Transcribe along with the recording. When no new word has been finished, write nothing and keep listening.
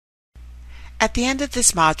At the end of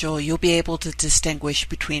this module, you'll be able to distinguish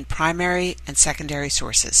between primary and secondary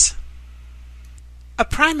sources. A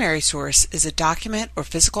primary source is a document or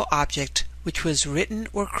physical object which was written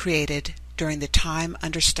or created during the time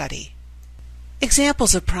under study.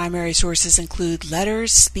 Examples of primary sources include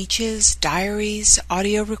letters, speeches, diaries,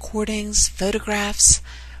 audio recordings, photographs,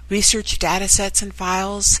 research datasets and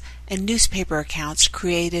files, and newspaper accounts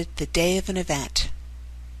created the day of an event.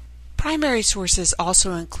 Primary sources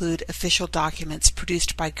also include official documents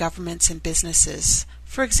produced by governments and businesses,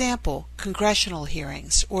 for example, congressional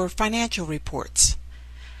hearings or financial reports.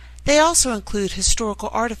 They also include historical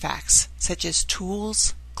artifacts, such as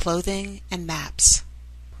tools, clothing, and maps.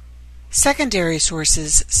 Secondary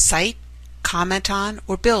sources cite, comment on,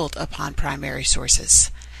 or build upon primary sources.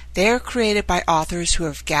 They are created by authors who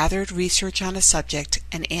have gathered research on a subject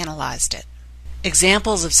and analyzed it.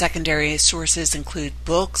 Examples of secondary sources include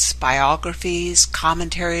books, biographies,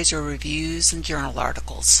 commentaries or reviews, and journal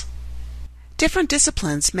articles. Different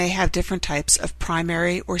disciplines may have different types of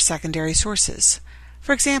primary or secondary sources.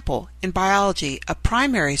 For example, in biology, a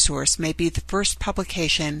primary source may be the first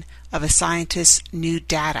publication of a scientist's new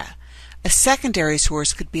data. A secondary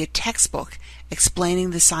source could be a textbook explaining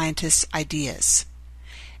the scientist's ideas.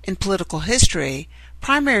 In political history,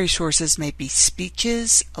 primary sources may be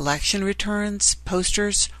speeches, election returns,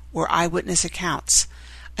 posters, or eyewitness accounts.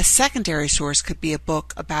 A secondary source could be a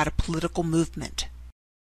book about a political movement.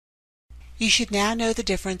 You should now know the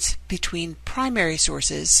difference between primary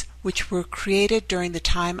sources, which were created during the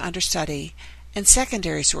time under study, and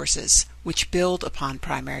secondary sources, which build upon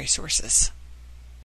primary sources.